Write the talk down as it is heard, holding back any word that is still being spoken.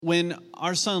When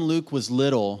our son Luke was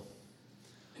little,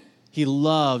 he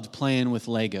loved playing with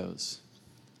Legos.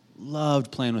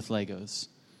 Loved playing with Legos.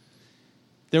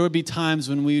 There would be times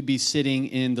when we would be sitting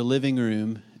in the living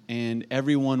room and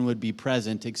everyone would be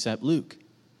present except Luke.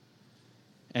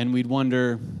 And we'd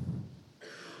wonder,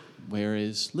 where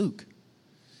is Luke?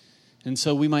 And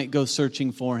so we might go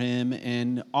searching for him,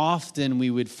 and often we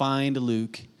would find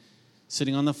Luke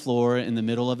sitting on the floor in the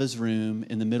middle of his room,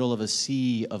 in the middle of a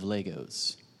sea of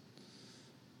Legos.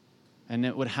 And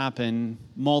it would happen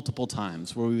multiple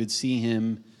times where we would see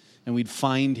him and we'd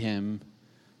find him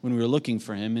when we were looking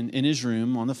for him in his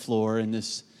room on the floor in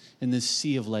this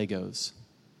sea of Legos.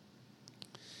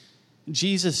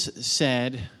 Jesus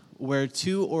said, where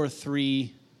 2 or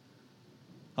 3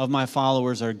 of my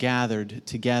followers are gathered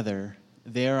together,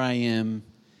 there I am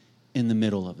in the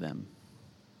middle of them.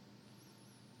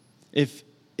 If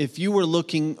you were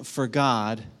looking for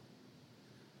God,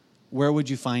 where would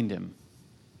you find him?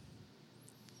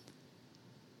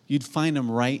 You'd find him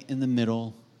right in the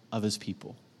middle of his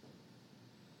people.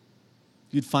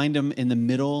 You'd find him in the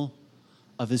middle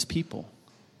of his people.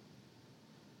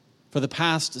 For the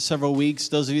past several weeks,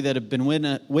 those of you that have been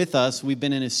with us, we've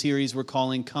been in a series we're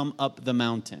calling Come Up the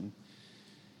Mountain.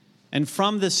 And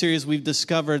from this series, we've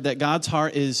discovered that God's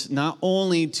heart is not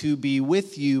only to be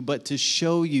with you, but to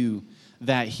show you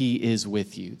that he is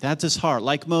with you. That's his heart.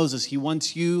 Like Moses, he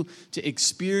wants you to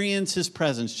experience his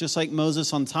presence. Just like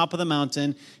Moses on top of the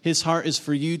mountain, his heart is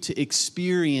for you to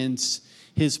experience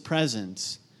his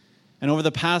presence. And over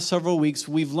the past several weeks,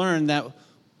 we've learned that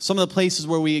some of the places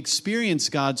where we experience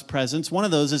God's presence, one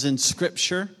of those is in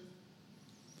Scripture.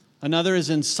 Another is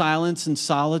in silence and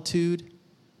solitude.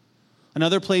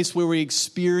 Another place where we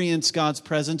experience God's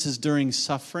presence is during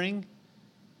suffering.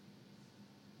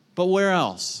 But where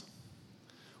else?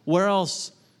 Where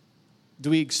else do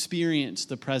we experience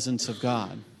the presence of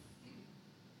God?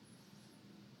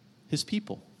 His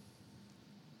people.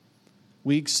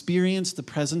 We experience the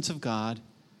presence of God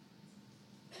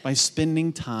by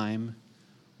spending time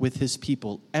with his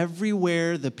people.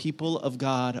 Everywhere the people of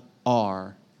God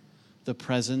are, the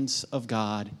presence of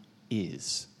God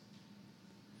is.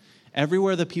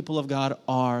 Everywhere the people of God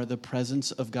are, the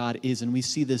presence of God is. And we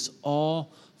see this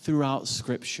all throughout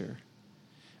Scripture.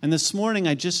 And this morning,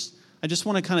 I just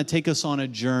want to kind of take us on a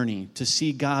journey to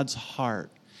see God's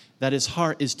heart. That his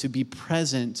heart is to be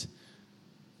present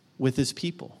with his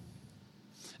people.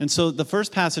 And so the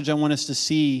first passage I want us to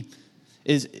see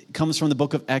comes from the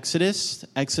book of Exodus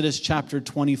chapter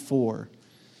 24.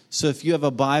 So if you have a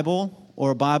Bible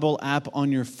or a Bible app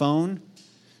on your phone,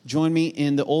 join me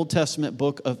in the Old Testament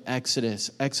book of Exodus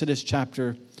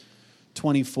chapter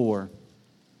 24.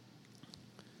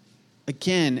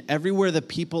 Again, everywhere the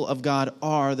people of God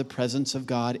are, the presence of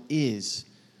God is.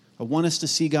 I want us to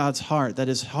see God's heart, that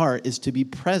his heart is to be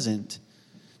present,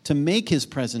 to make his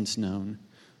presence known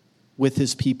with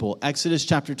his people. Exodus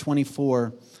chapter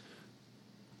 24,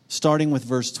 starting with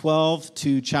verse 12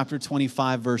 to chapter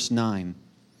 25, verse 9.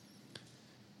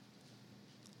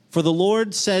 For the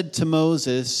Lord said to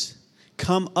Moses,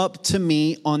 "Come up to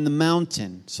me on the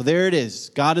mountain." So there it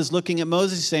is. God is looking at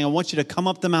Moses. He's saying, I want you to come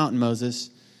up the mountain, Moses.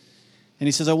 And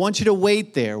he says, I want you to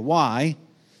wait there. Why?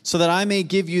 So that I may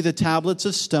give you the tablets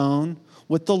of stone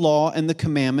with the law and the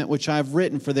commandment which I have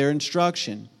written for their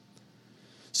instruction.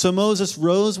 So Moses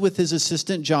rose with his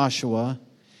assistant Joshua,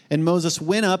 and Moses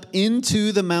went up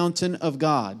into the mountain of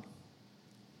God.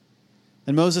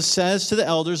 And Moses says to the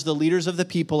elders, the leaders of the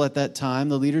people at that time,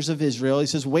 the leaders of Israel, he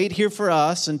says, wait here for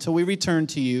us until we return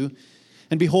to you.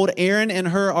 And behold, Aaron and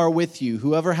Hur are with you.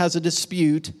 Whoever has a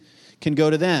dispute can go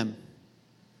to them.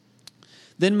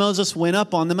 Then Moses went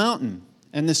up on the mountain,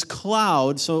 and this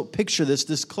cloud, so picture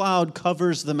this cloud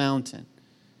covers the mountain.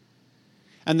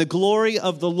 And the glory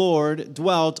of the Lord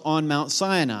dwelt on Mount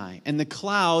Sinai, and the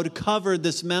cloud covered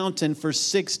this mountain for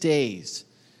 6 days.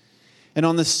 And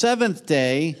on the 7th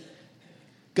day,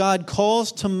 God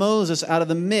calls to Moses out of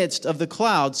the midst of the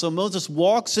cloud. So Moses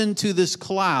walks into this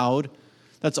cloud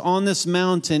that's on this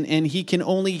mountain, and he can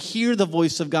only hear the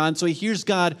voice of God. So he hears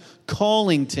God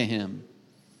calling to him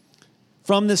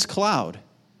from this cloud.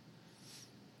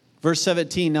 Verse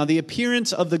 17, now the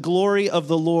appearance of the glory of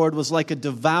the Lord was like a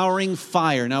devouring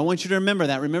fire. Now I want you to remember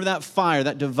that. Remember that fire,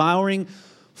 that devouring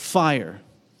fire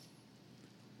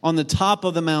on the top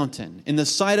of the mountain in the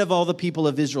sight of all the people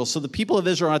of Israel. So the people of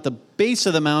Israel are at the base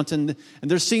of the mountain,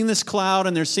 and they're seeing this cloud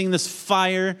and they're seeing this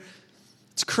fire.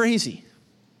 It's crazy.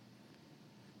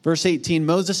 Verse 18,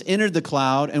 Moses entered the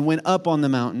cloud and went up on the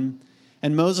mountain,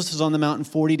 and Moses was on the mountain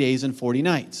 40 days and 40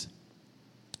 nights.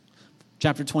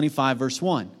 Chapter 25, verse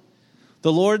 1.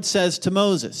 The Lord says to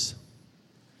Moses,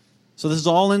 So this is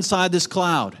all inside this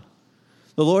cloud.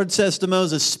 The Lord says to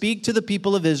Moses, speak to the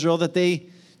people of Israel that they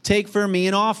take for me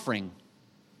an offering.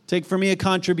 Take for me a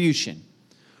contribution.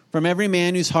 From every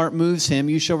man whose heart moves him,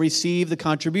 you shall receive the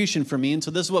contribution from me. And so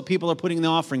this is what people are putting in the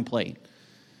offering plate.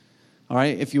 All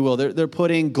right, if you will. They're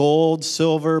putting gold,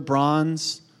 silver,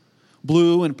 bronze,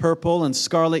 blue and purple and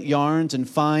scarlet yarns and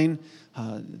fine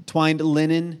twined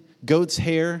linen, goat's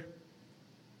hair.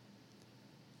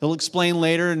 They'll explain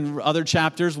later in other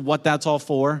chapters what that's all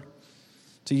for.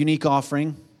 It's a unique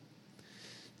offering.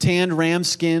 Tanned ram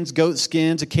skins, goat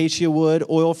skins, acacia wood,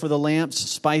 oil for the lamps,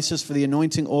 spices for the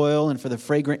anointing oil and for the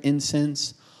fragrant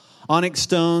incense, onyx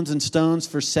stones and stones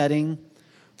for setting,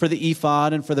 for the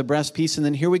ephod and for the breastpiece. And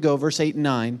then here we go, verse 8 and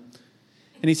 9.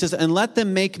 And he says, and let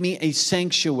them make me a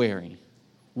sanctuary.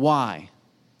 Why?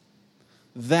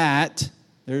 That,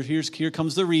 here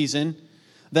comes the reason,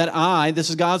 that this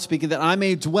is God speaking, that I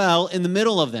may dwell in the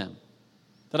middle of them,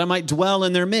 that I might dwell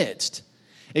in their midst.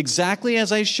 Exactly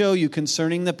as I show you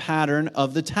concerning the pattern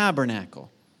of the tabernacle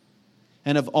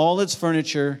and of all its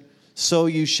furniture, so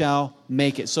you shall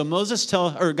make it. So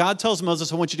God tells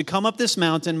Moses, I want you to come up this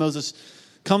mountain. Moses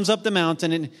comes up the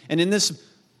mountain, and in this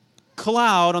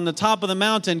cloud on the top of the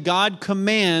mountain, God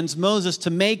commands Moses to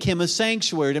make him a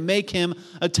sanctuary, to make him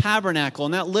a tabernacle.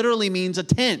 And that literally means a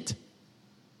tent,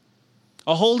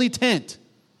 a holy tent,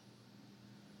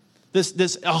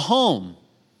 a home.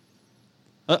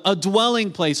 A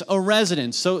dwelling place, a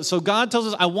residence. So God tells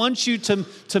us, I want you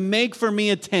to make for me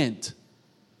a tent.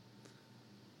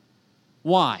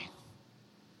 Why?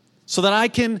 So that I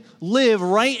can live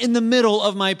right in the middle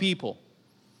of my people.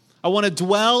 I want to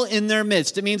dwell in their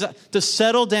midst. It means to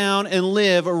settle down and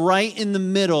live right in the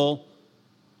middle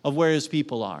of where his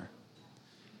people are.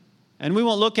 And we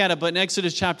won't look at it, but in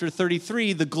Exodus chapter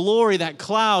 33, the glory, that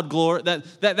cloud glory,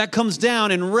 that comes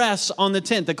down and rests on the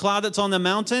tent. The cloud that's on the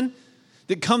mountain,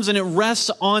 that comes and it rests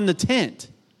on the tent.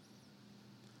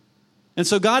 And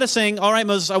so God is saying, all right,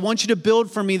 Moses, I want you to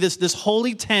build for me this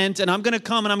holy tent, and I'm going to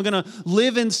come and I'm going to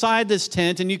live inside this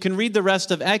tent. And you can read the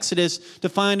rest of Exodus to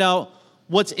find out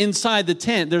what's inside the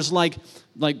tent. There's like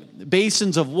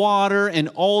basins of water and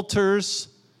altars.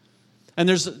 And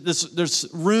there's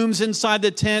rooms inside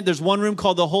the tent. There's one room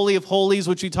called the Holy of Holies,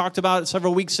 which we talked about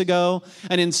several weeks ago.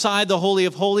 And inside the Holy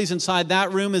of Holies, inside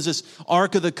that room is this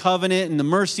Ark of the Covenant and the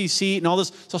mercy seat and all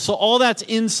this. So all that's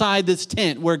inside this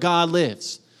tent where God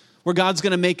lives, where God's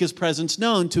going to make his presence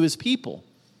known to his people.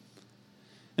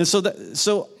 And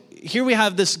so here we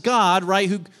have this God, right,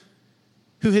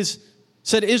 who has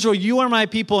said, Israel, you are my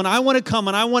people, and I want to come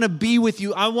and I want to be with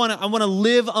you. I want to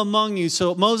live among you.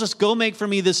 So Moses, go make for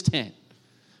me this tent.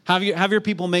 Have your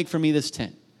people make for me this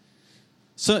tent.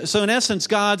 So in essence,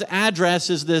 God's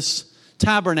address is this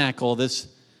tabernacle, this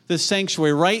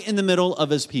sanctuary right in the middle of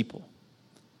his people.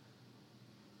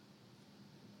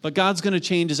 But God's going to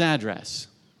change his address.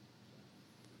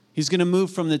 He's going to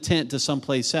move from the tent to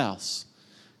someplace else.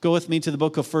 Go with me to the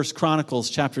book of 1 Chronicles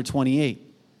chapter 28.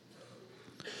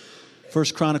 1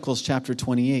 Chronicles chapter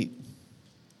 28.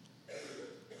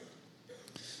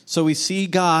 So we see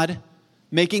God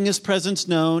making his presence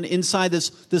known inside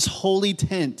this holy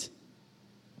tent.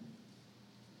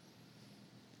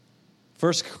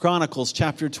 1 Chronicles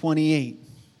chapter 28,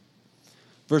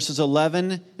 verses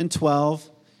 11 and 12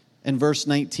 and verse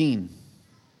 19.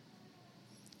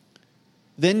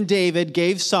 Then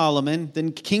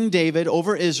King David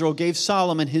over Israel gave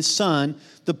Solomon his son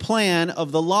the plan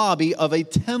of the lobby of a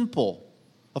temple,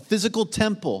 a physical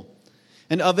temple,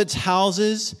 and of its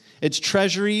houses, its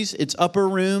treasuries, its upper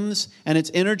rooms, and its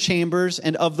inner chambers,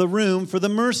 and of the room for the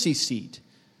mercy seat,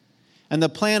 and the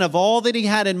plan of all that he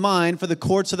had in mind for the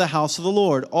courts of the house of the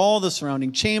Lord, all the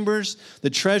surrounding chambers,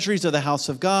 the treasuries of the house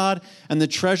of God, and the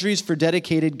treasuries for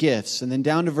dedicated gifts. And then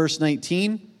down to verse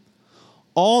 19.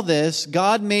 All this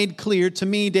God made clear to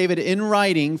me, David, in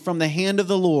writing from the hand of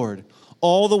the Lord,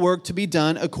 all the work to be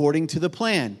done according to the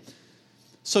plan.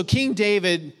 So King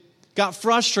David got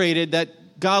frustrated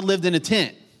that God lived in a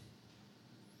tent.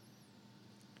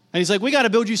 And he's like, we got to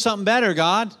build you something better,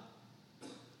 God.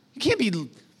 We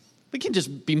can't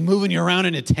just be moving you around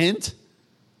in a tent.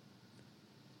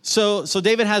 So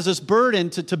David has this burden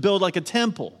to build like a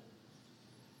temple.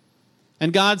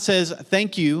 And God says,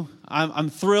 thank you. I'm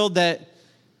thrilled that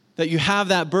you have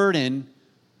that burden.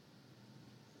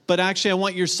 But actually, I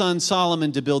want your son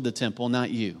Solomon to build the temple, not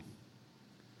you.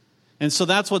 And so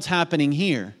that's what's happening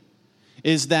here,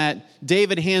 is that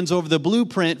David hands over the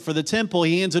blueprint for the temple.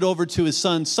 He hands it over to his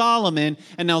son Solomon.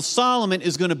 And now Solomon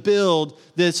is going to build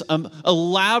this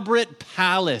elaborate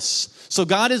palace. So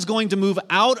God is going to move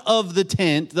out of the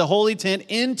tent, the holy tent,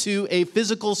 into a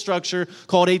physical structure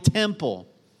called a temple.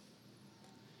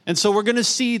 And so we're going to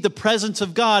see the presence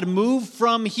of God move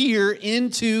from here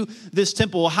into this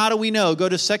temple. Well, how do we know? Go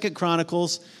to 2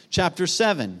 Chronicles chapter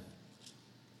 7.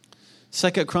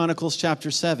 2 Chronicles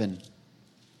chapter 7.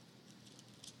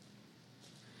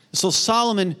 So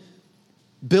Solomon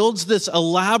builds this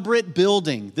elaborate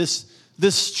building, this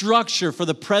structure for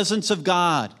the presence of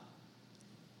God.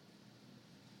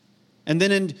 And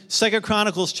then in 2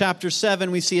 Chronicles chapter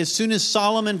 7, we see as soon as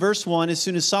Solomon, verse 1, as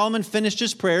soon as Solomon finished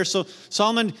his prayer, so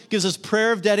Solomon gives us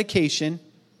prayer of dedication.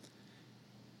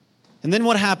 And then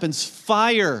what happens?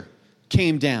 Fire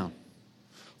came down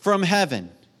from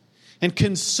heaven and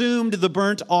consumed the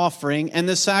burnt offering and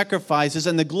the sacrifices,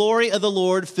 and the glory of the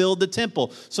Lord filled the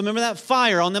temple. So remember that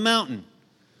fire on the mountain.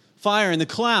 Fire in the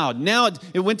cloud. Now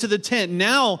it went to the tent.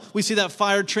 Now we see that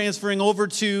fire transferring over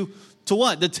to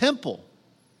what? The temple.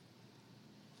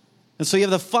 And so you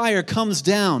have the fire comes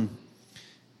down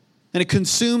and it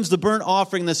consumes the burnt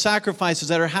offering, the sacrifices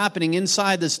that are happening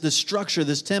inside this structure,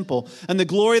 this temple. And the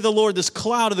glory of the Lord, this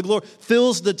cloud of the glory,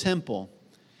 fills the temple.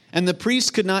 And the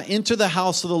priests could not enter the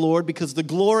house of the Lord because the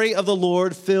glory of the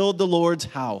Lord filled the Lord's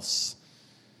house.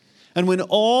 And when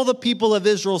all the people of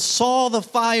Israel saw the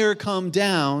fire come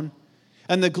down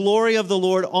and the glory of the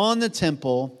Lord on the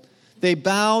temple, they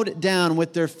bowed down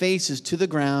with their faces to the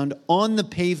ground on the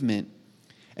pavement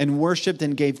and worshiped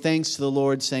and gave thanks to the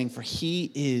Lord, saying, for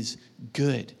he is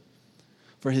good,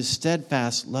 for his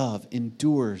steadfast love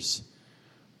endures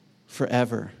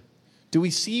forever. Do we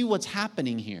see what's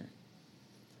happening here?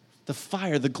 The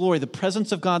fire, the glory, the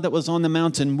presence of God that was on the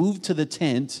mountain moved to the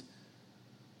tent.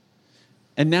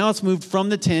 And now it's moved from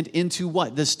the tent into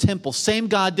what? This temple. Same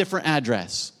God, different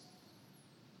address.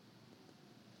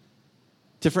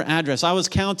 Different address. I was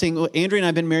counting. Andrea and I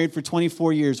have been married for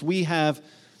 24 years. We have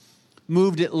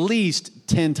moved at least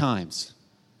 10 times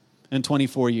in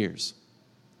 24 years.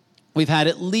 We've had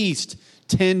at least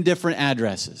 10 different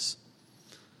addresses.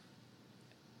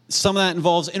 Some of that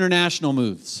involves international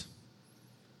moves.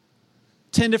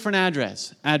 10 different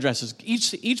addresses.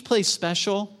 Each place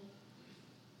special.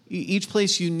 Each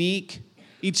place unique.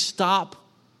 Each stop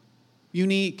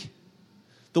unique.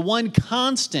 The one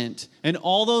constant in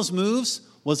all those moves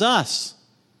was us.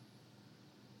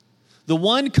 The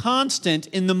one constant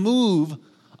in the move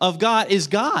of God is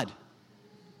God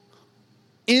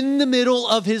in the middle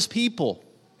of his people.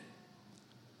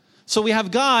 So we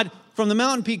have God from the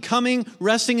mountain peak coming,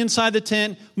 resting inside the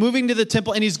tent, moving to the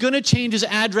temple, and he's going to change his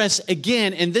address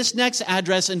again. And this next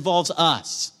address involves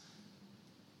us.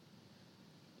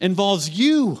 Involves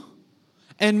you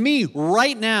and me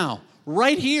right now,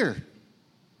 right here.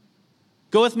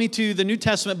 Go with me to the New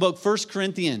Testament book, 1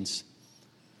 Corinthians.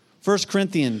 1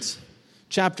 Corinthians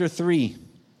chapter 3.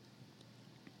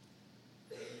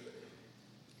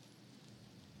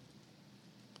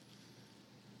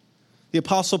 The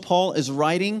Apostle Paul is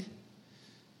writing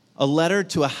a letter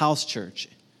to a house church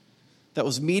that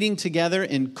was meeting together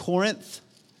in Corinth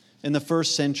in the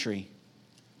first century.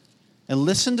 And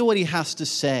listen to what he has to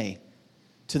say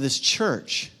to this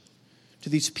church, to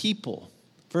these people.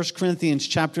 1 Corinthians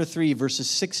chapter 3, verses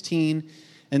 16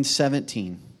 and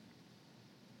 17.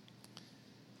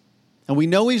 And we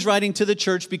know he's writing to the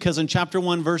church because in chapter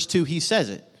 1, verse 2, he says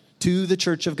it, to the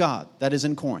church of God that is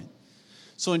in Corinth.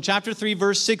 So in chapter 3,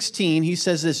 verse 16, he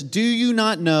says this, do you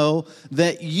not know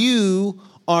that you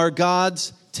are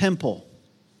God's temple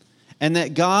and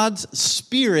that God's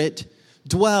Spirit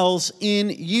dwells in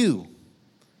you?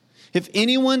 If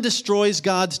anyone destroys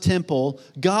God's temple,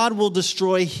 God will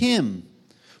destroy him.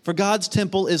 For God's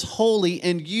temple is holy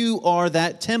and you are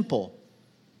that temple.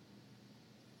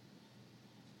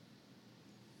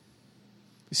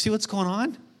 You see what's going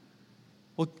on?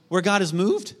 Where God has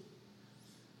moved?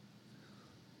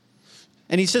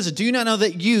 And he says, do you not know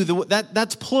that you,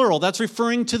 that's plural, that's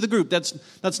referring to the group.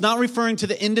 That's not referring to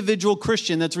the individual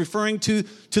Christian. That's referring to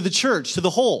the church, to the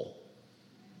whole.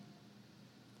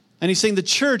 And he's saying the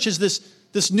church is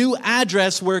this new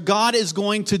address where God is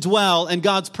going to dwell and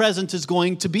God's presence is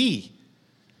going to be.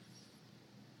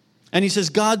 And he says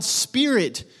God's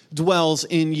Spirit dwells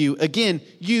in you. Again,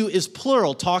 you is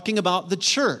plural, talking about the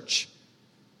church.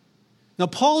 Now,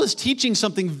 Paul is teaching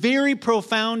something very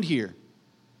profound here.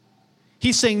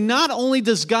 He's saying not only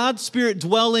does God's Spirit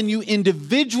dwell in you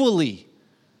individually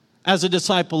as a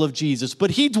disciple of Jesus,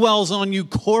 but he dwells on you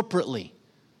corporately.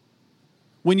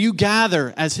 When you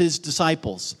gather as his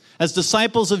disciples, as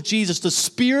disciples of Jesus, the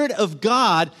Spirit of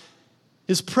God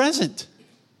is present.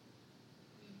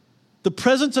 The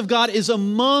presence of God is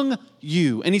among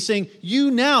you. And he's saying,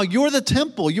 you now, you're the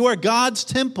temple. You are God's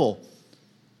temple.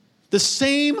 The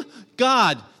same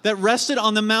God that rested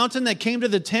on the mountain, that came to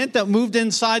the tent, that moved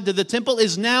inside to the temple,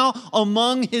 is now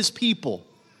among his people.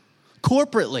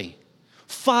 Corporately.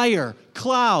 Fire,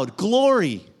 cloud,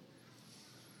 glory.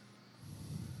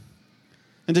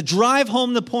 And to drive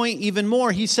home the point even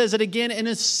more, he says it again in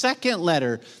his second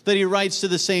letter that he writes to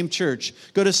the same church.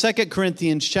 Go to 2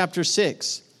 Corinthians chapter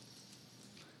 6.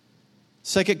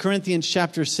 2 Corinthians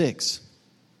chapter 6.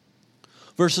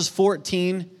 Verses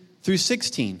 14 through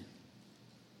 16.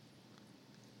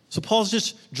 So Paul's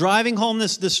just driving home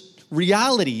this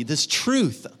reality, this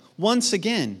truth, once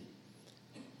again.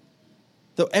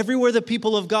 Though everywhere the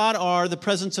people of God are, the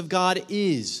presence of God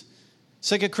is.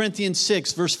 2 Corinthians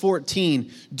 6, verse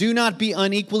 14. Do not be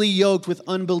unequally yoked with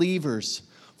unbelievers.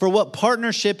 For what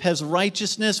partnership has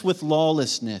righteousness with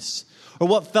lawlessness? Or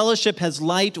what fellowship has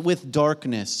light with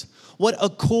darkness? What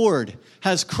accord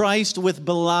has Christ with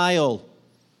Belial?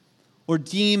 Or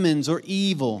demons or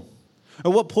evil?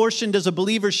 Or what portion does a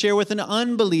believer share with an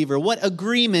unbeliever? What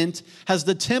agreement has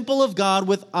the temple of God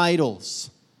with idols?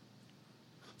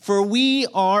 For we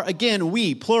are, again,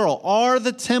 we, plural, are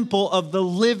the temple of the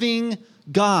living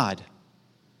God.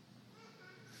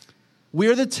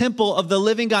 We're the temple of the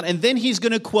living God. And then he's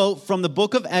going to quote from the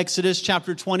book of Exodus,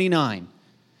 chapter 29.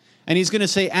 And he's going to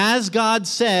say, as God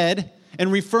said,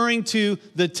 and referring to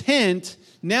the tent,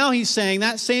 now he's saying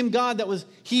that same God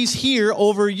he's here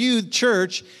over you,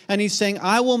 church, and he's saying,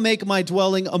 I will make my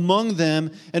dwelling among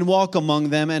them and walk among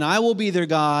them, and I will be their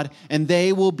God, and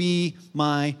they will be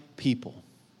my people.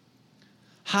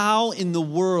 How in the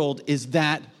world is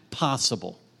that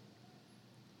possible?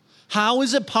 How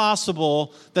is it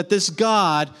possible that this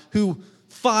God who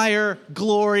fire,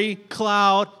 glory,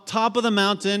 cloud, top of the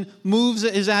mountain, moves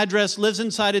his address, lives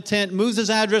inside a tent, moves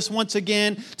his address once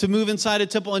again to move inside a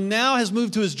temple, and now has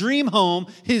moved to his dream home,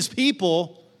 his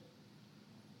people?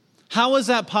 How is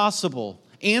that possible?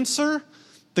 Answer,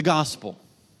 the gospel.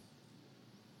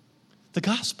 The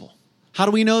gospel. How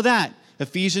do we know that?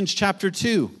 Ephesians chapter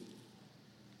 2.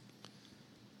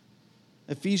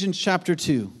 Ephesians chapter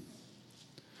 2,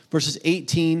 verses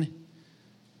 18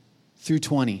 through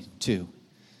 22.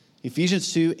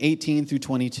 Ephesians 2, 18 through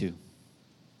 22.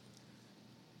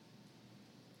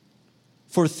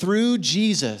 For through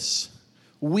Jesus,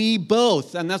 we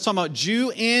both, and that's talking about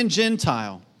Jew and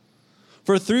Gentile.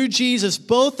 For through Jesus,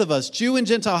 both of us, Jew and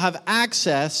Gentile, have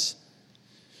access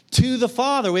to the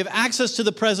Father. We have access to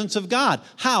the presence of God.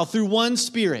 How? Through one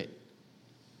Spirit.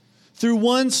 Through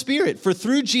one Spirit. For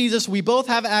through Jesus, we both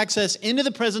have access into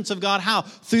the presence of God. How?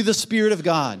 Through the Spirit of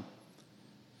God.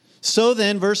 So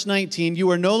then, verse 19,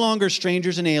 you are no longer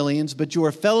strangers and aliens, but you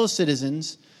are fellow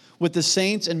citizens with the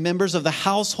saints and members of the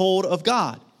household of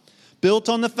God, built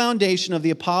on the foundation of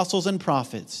the apostles and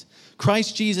prophets,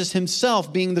 Christ Jesus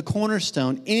himself being the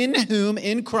cornerstone, in whom,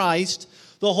 in Christ,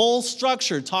 the whole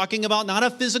structure, talking about not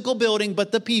a physical building,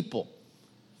 but the people,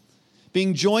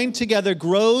 being joined together,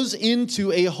 grows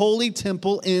into a holy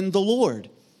temple in the Lord.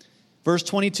 Verse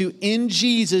 22, in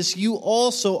Jesus you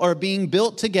also are being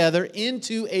built together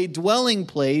into a dwelling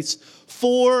place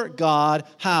for God.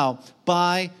 How?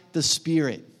 By the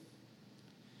Spirit.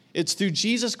 It's through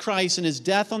Jesus Christ and his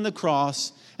death on the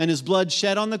cross and his blood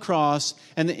shed on the cross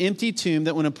and the empty tomb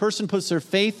that when a person puts their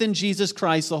faith in Jesus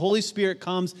Christ, the Holy Spirit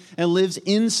comes and lives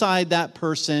inside that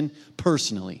person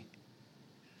personally.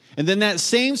 And then that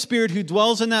same Spirit who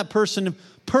dwells in that person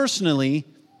personally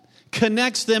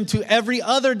connects them to every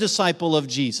other disciple of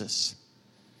Jesus.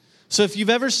 So if you've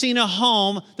ever seen a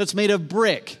home that's made of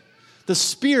brick, the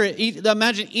Spirit,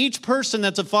 imagine each person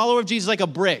that's a follower of Jesus like a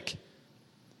brick.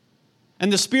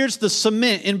 And the Spirit's the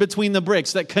cement in between the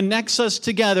bricks that connects us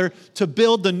together to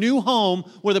build the new home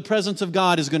where the presence of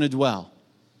God is going to dwell.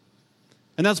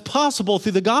 And that's possible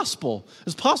through the gospel.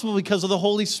 It's possible because of the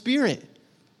Holy Spirit.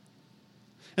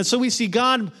 And so we see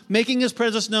God making his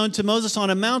presence known to Moses on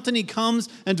a mountain. He comes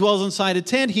and dwells inside a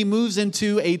tent. He moves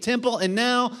into a temple. And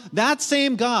now that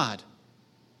same God,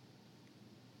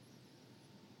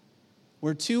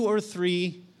 where two or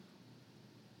three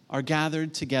are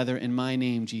gathered together in my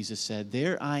name, Jesus said,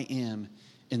 there I am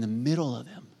in the middle of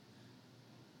them.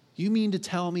 You mean to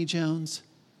tell me, Jones,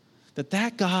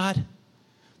 that God,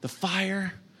 the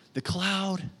fire, the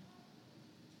cloud,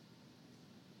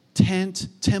 tent,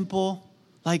 temple,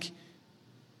 like,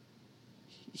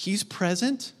 he's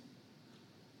present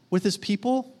with his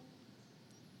people?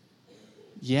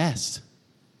 Yes.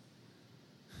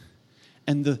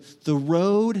 And the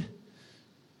road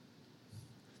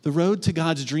to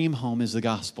God's dream home is the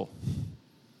gospel.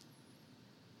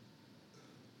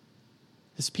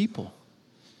 His people.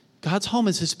 God's home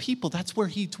is his people. That's where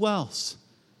he dwells.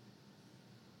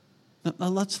 Now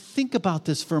let's think about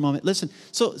this for a moment. Listen,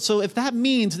 so if that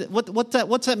means,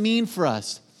 what's that mean for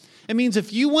us? It means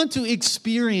if you want to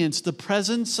experience the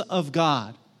presence of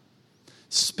God,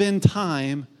 spend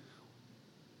time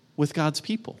with God's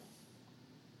people.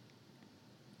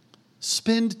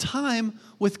 Spend time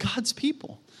with God's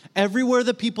people. Everywhere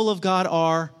the people of God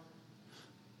are,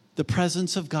 the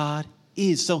presence of God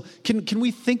is. So can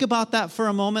we think about that for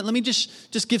a moment? Let me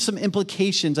just give some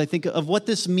implications, I think, of what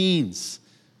this means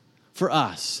for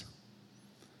us.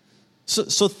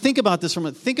 So think about this for a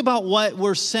moment. Think about what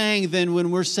we're saying then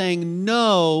when we're saying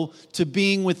no to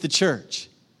being with the church.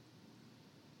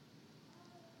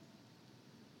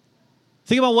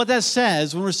 Think about what that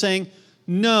says when we're saying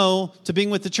no to being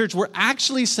with the church. We're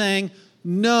actually saying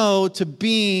no to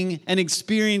being and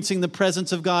experiencing the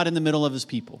presence of God in the middle of his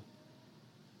people.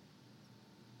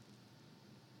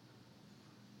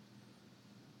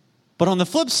 But on the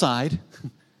flip side,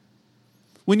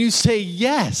 when you say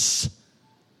yes,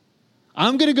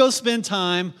 I'm going to go spend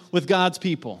time with God's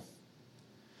people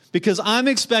because I'm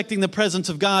expecting the presence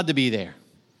of God to be there.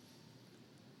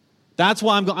 That's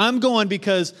why I'm going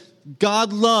because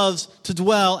God loves to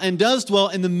dwell and does dwell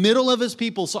in the middle of his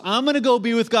people. So I'm going to go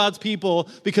be with God's people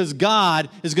because God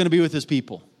is going to be with his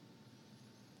people.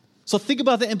 So think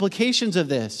about the implications of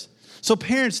this. So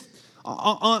parents,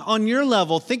 on your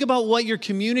level, think about what you're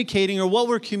communicating or what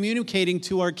we're communicating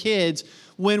to our kids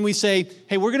when we say,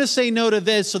 hey, we're going to say no to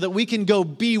this so that we can go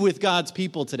be with God's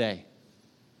people today.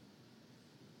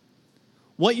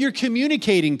 What you're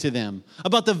communicating to them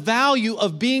about the value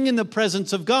of being in the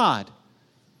presence of God.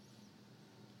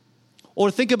 Or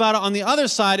think about it on the other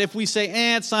side if we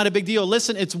say, it's not a big deal.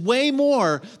 Listen, it's way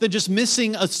more than just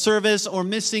missing a service or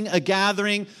missing a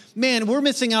gathering. Man, we're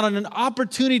missing out on an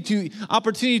opportunity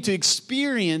to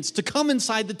experience, to come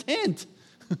inside the tent,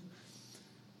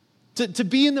 to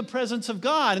be in the presence of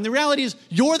God. And the reality is,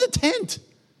 you're the tent.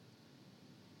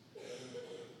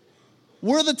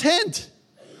 We're the tent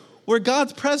where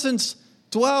God's presence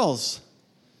dwells.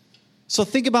 So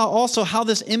think about also how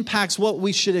this impacts what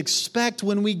we should expect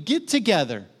when we get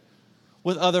together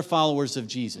with other followers of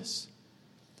Jesus.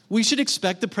 We should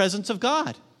expect the presence of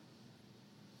God.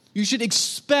 You should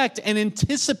expect and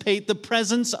anticipate the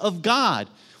presence of God,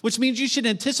 which means you should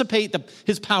anticipate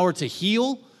his power to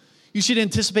heal. You should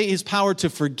anticipate his power to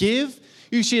forgive.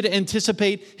 You should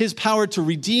anticipate his power to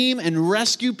redeem and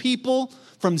rescue people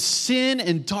from sin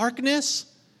and darkness.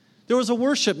 There was a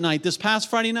worship night this past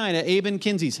Friday night at Abe and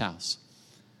Kinsey's house.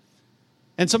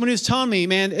 And somebody was telling me,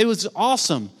 man, it was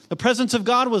awesome. The presence of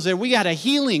God was there. We had a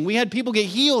healing. We had people get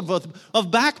healed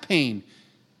of back pain.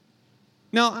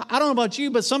 Now, I don't know about you,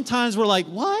 but sometimes we're like,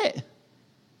 what?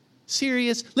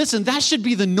 Serious? Listen, that should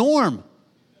be the norm,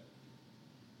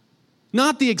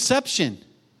 not the exception.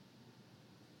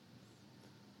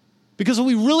 Because when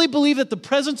we really believe that the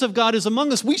presence of God is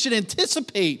among us, we should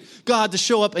anticipate God to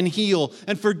show up and heal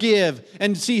and forgive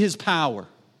and see his power.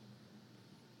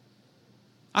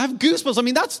 I have goosebumps. I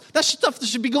mean, that's stuff that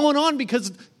should be going on because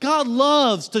God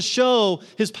loves to show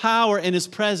his power and his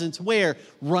presence where?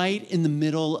 Right in the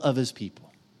middle of his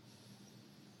people.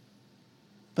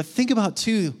 But think about,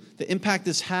 too, the impact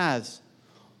this has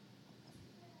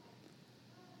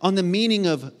on the meaning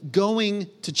of going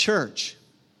to church.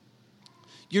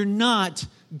 You're not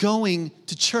going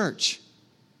to church.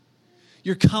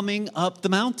 You're coming up the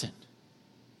mountain.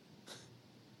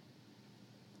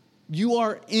 You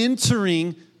are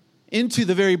entering into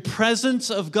the very presence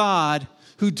of God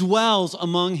who dwells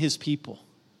among his people.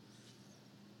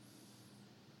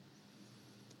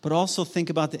 But also think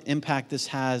about the impact this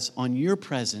has on your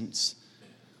presence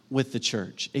with the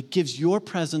church. It gives your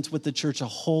presence with the church a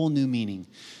whole new meaning.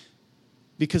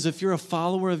 Because if you're a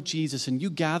follower of Jesus and you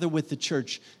gather with the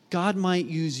church, God might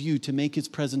use you to make his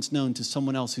presence known to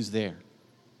someone else who's there.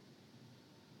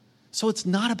 So it's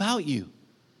not about you.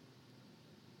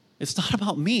 It's not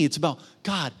about me. It's about,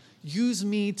 God, use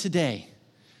me today.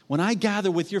 When I gather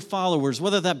with your followers,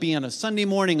 whether that be on a Sunday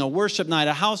morning, a worship night,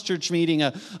 a house church meeting,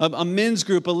 a men's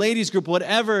group, a ladies group,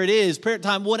 whatever it is, prayer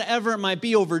time, whatever it might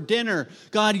be, over dinner,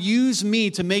 God, use me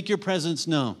to make your presence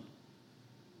known.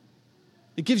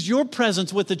 It gives your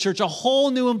presence with the church a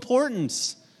whole new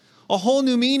importance, a whole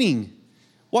new meaning.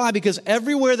 Why? Because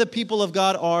everywhere the people of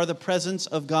God are, the presence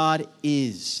of God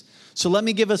is. So let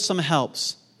me give us some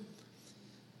helps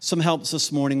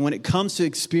this morning when it comes to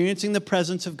experiencing the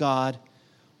presence of God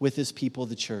with his people,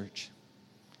 the church.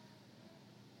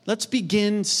 Let's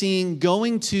begin seeing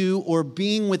going to or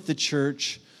being with the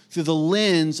church through the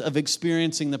lens of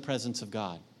experiencing the presence of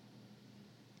God.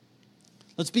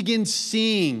 Let's begin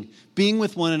seeing being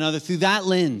with one another through that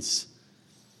lens.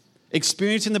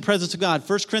 Experiencing the presence of God.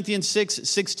 1 Corinthians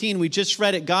 6:16, we just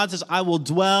read it. God says, I will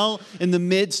dwell in the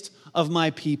midst of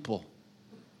my people.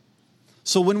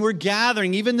 So when we're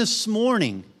gathering, even this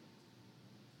morning,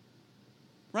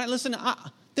 right, listen,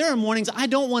 there are mornings I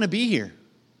don't want to be here.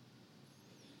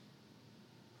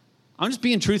 I'm just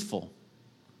being truthful.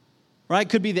 Right? It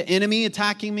could be the enemy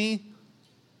attacking me.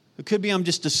 It could be I'm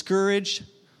just discouraged.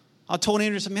 I told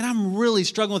Andrew, man, I'm really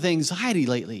struggling with anxiety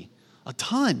lately. A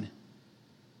ton.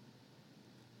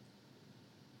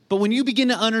 But when you begin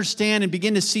to understand and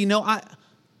begin to see,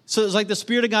 so it's like the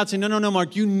Spirit of God saying, no,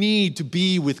 Mark, you need to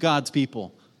be with God's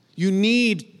people. You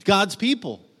need God's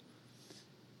people.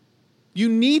 You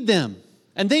need them,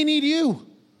 and they need you.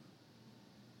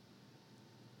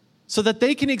 So that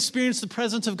they can experience the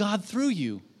presence of God through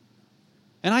you.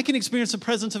 And I can experience the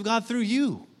presence of God through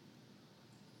you.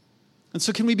 And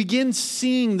so can we begin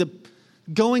seeing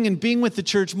going and being with the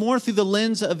church more through the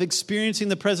lens of experiencing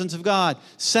the presence of God?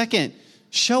 Second,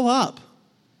 show up.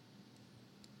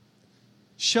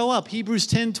 Show up. Hebrews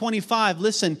 10:25.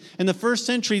 Listen, in the first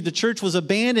century, the church was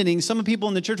some people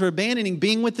in the church were abandoning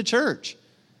being with the church.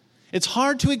 It's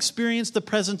hard to experience the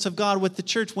presence of God with the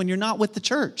church when you're not with the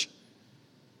church.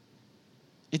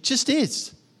 It just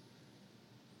is.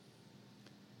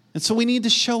 And so we need to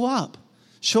show up.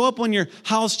 Show up when your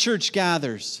house church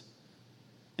gathers.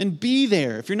 And be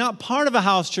there. If you're not part of a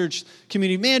house church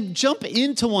community, man, jump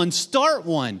into one. Start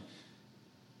one.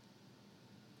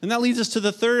 And that leads us to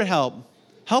the third help.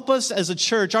 Help us as a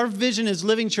church. Our vision as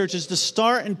Living Church is to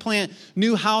start and plant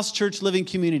new house church living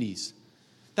communities.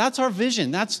 That's our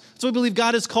vision. That's what we believe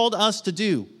God has called us to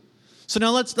do. So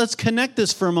now let's connect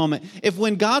this for a moment. If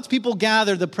when God's people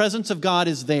gather, the presence of God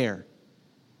is there,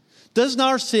 does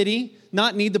our city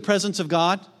not need the presence of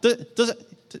God?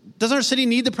 Does our city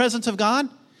need the presence of God?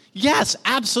 Yes,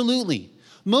 absolutely.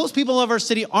 Most people of our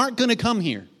city aren't going to come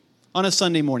here on a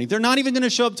Sunday morning. They're not even going to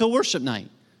show up till worship night.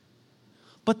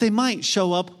 But they might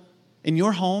show up in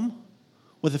your home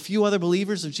with a few other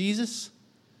believers of Jesus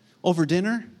over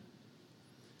dinner.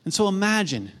 And so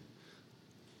imagine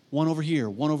one over here,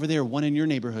 one over there, one in your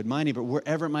neighborhood, my neighborhood,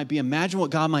 wherever it might be. Imagine what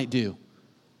God might do.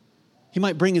 He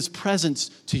might bring his presence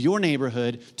to your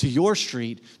neighborhood, to your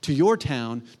street, to your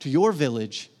town, to your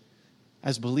village,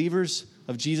 as believers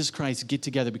of Jesus Christ get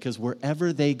together, because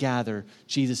wherever they gather,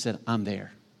 Jesus said, I'm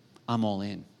there. I'm all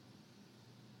in.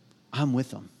 I'm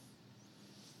with them.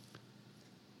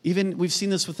 Even we've seen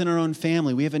this within our own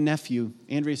family. We have a nephew.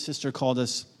 Andrea's sister called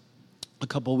us a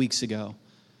couple weeks ago.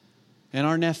 And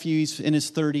our nephew, he's in his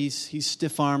 30s. He's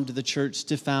stiff-armed the church,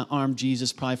 stiff-armed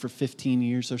Jesus probably for 15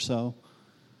 years or so.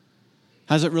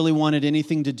 Hasn't really wanted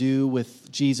anything to do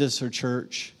with Jesus or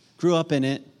church. Grew up in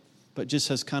it, but just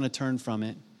has kind of turned from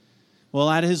it. Well,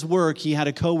 at his work, he had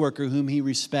a coworker whom he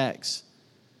respects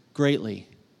greatly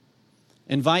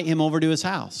invite him over to his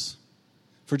house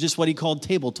for just what he called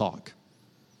table talk.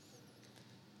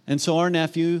 And so our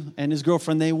nephew and his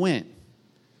girlfriend, they went.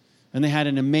 And they had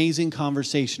an amazing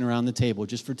conversation around the table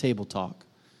just for table talk.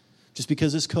 Just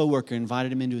because his coworker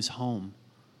invited him into his home.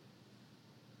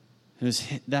 It was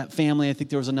that family. I think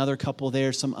there was another couple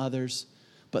there, some others.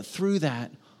 But through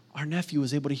that, our nephew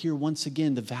was able to hear once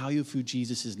again the value of who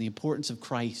Jesus is and the importance of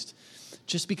Christ.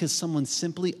 Just because someone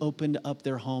simply opened up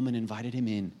their home and invited him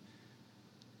in.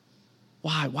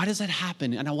 Why? Why does that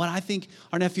happen? And what I think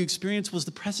our nephew experienced was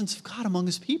the presence of God among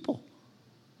his people.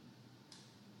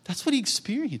 That's what he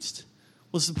experienced,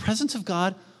 was the presence of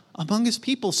God among his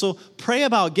people. So pray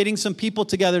about getting some people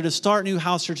together to start new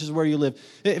house churches where you live.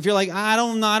 If you're like, I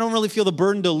don't really feel the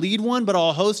burden to lead one, but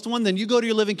I'll host one, then you go to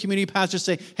your living community pastor and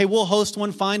say, hey, we'll host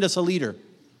one, find us a leader.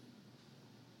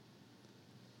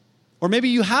 Or maybe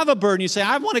you have a burden. You say,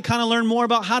 I want to kind of learn more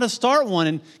about how to start one,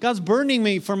 and God's burdening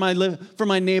me for my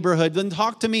neighborhood. Then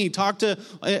talk to me. Talk to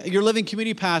your living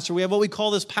community pastor. We have what we call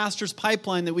this pastor's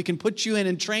pipeline that we can put you in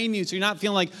and train you so you're not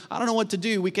feeling like, I don't know what to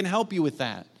do. We can help you with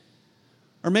that.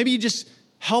 Or maybe you just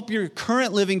help your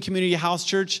current living community house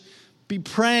church be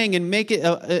praying and make it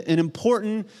an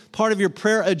important part of your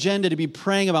prayer agenda to be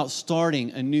praying about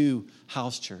starting a new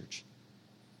house church.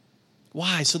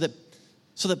 Why? So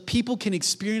that people can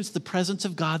experience the presence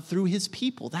of God through his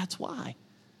people. That's why.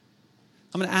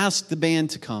 I'm going to ask the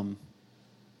band to come.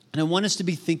 And I want us to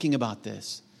be thinking about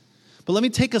this. But let me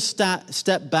take a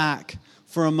step back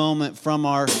for a moment from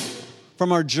our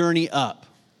journey up.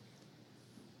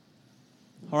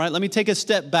 All right, let me take a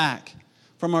step back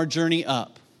from our journey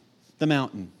up the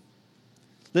mountain.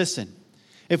 Listen,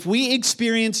 if we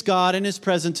experience God and his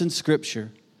presence in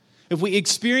Scripture, if we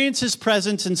experience his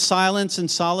presence in silence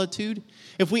and solitude,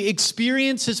 if we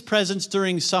experience his presence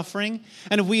during suffering,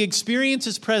 and if we experience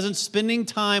his presence spending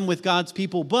time with God's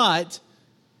people, but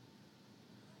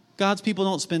God's people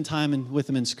don't spend time with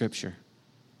him in Scripture.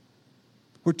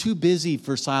 We're too busy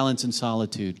for silence and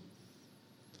solitude.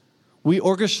 We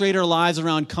orchestrate our lives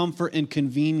around comfort and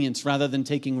convenience rather than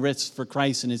taking risks for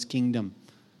Christ and his kingdom.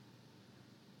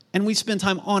 And we spend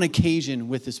time on occasion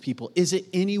with his people. Is it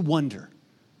any wonder?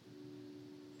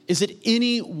 Is it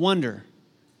any wonder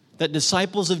that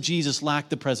disciples of Jesus lack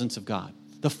the presence of God,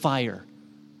 the fire,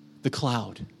 the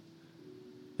cloud?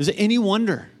 Is it any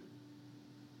wonder?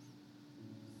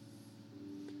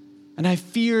 And I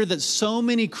fear that so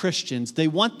many Christians, they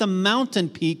want the mountain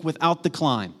peak without the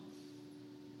climb.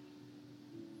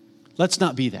 Let's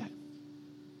not be that.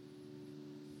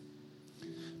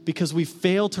 Because we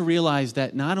fail to realize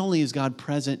that not only is God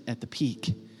present at the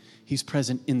peak, he's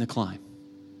present in the climb.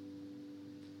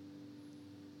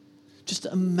 Just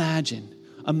imagine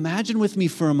with me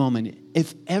for a moment,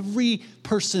 if every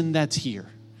person that's here,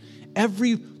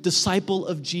 every disciple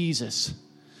of Jesus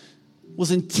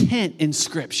was intent in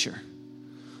Scripture,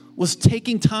 was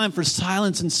taking time for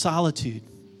silence and solitude,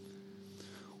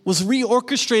 was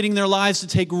reorchestrating their lives to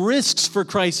take risks for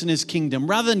Christ and his kingdom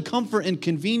rather than comfort and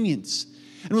convenience,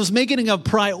 and was making it a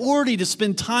priority to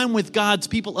spend time with God's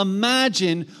people.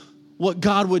 Imagine what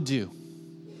God would do.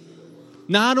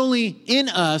 Not only in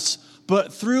us,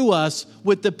 but through us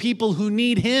with the people who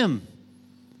need him.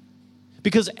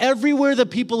 Because everywhere the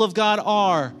people of God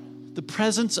are, the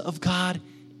presence of God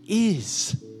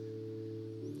is.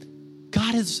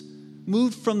 God has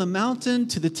moved from the mountain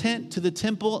to the tent to the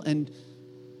temple, and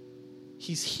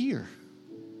he's here.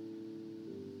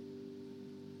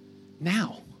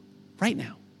 Now. Right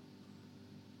now.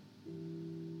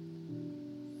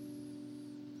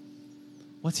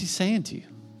 What's he saying to you?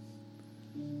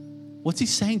 What's he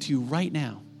saying to you right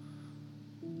now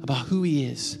about who he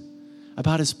is,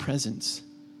 about his presence?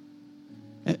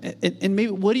 And maybe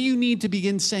what do you need to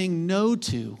begin saying no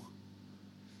to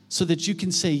so that you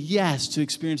can say yes to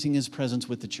experiencing his presence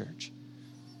with the church?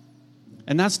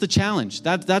 And that's the challenge.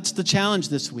 That's the challenge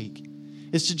this week,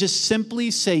 is to just simply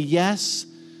say yes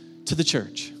to the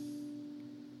church.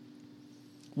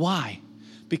 Why?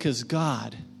 Because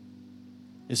God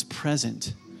is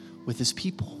present with his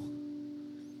people.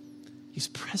 He's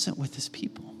present with his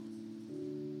people.